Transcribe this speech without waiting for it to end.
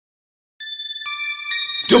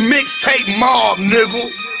The mixtape mob, nigga.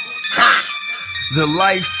 Ha! The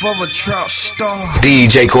life of a trap star.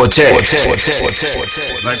 DJ Cortez.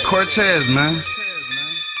 Like Cortez, man.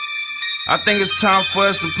 I think it's time for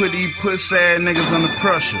us to put these puss ass niggas under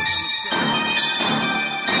pressure.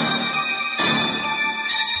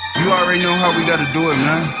 You already know how we gotta do it,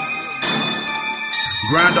 man.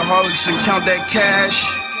 Grindaholics and count that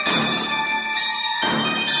cash.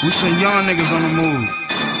 We some young niggas on the move.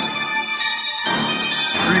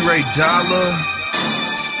 Free Ray Dollar.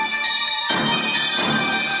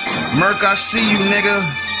 Merc, I see you, nigga.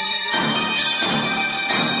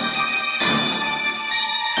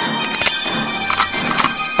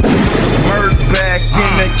 Merc back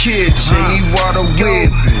in the kitchen, he water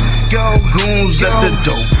whipping. Goons at the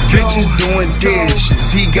dope, bitches doing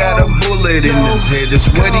dishes. He got a bullet in his head, that's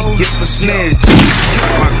what he get for snitching.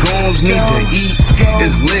 My goons need to eat,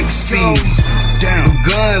 his lick seeds. Damn,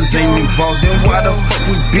 guns ain't involved, then why the fuck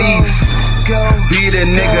we beef? Beat a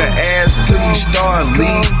nigga ass till he start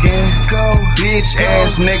leaking. Bitch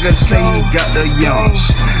ass nigga say he got the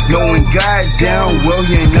yums, knowing goddamn well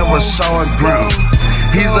he ain't never saw a ground.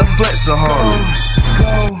 He's a flexaholic.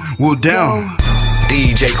 Well, down.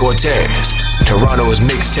 DJ Cortez, Toronto's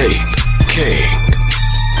mixtape king.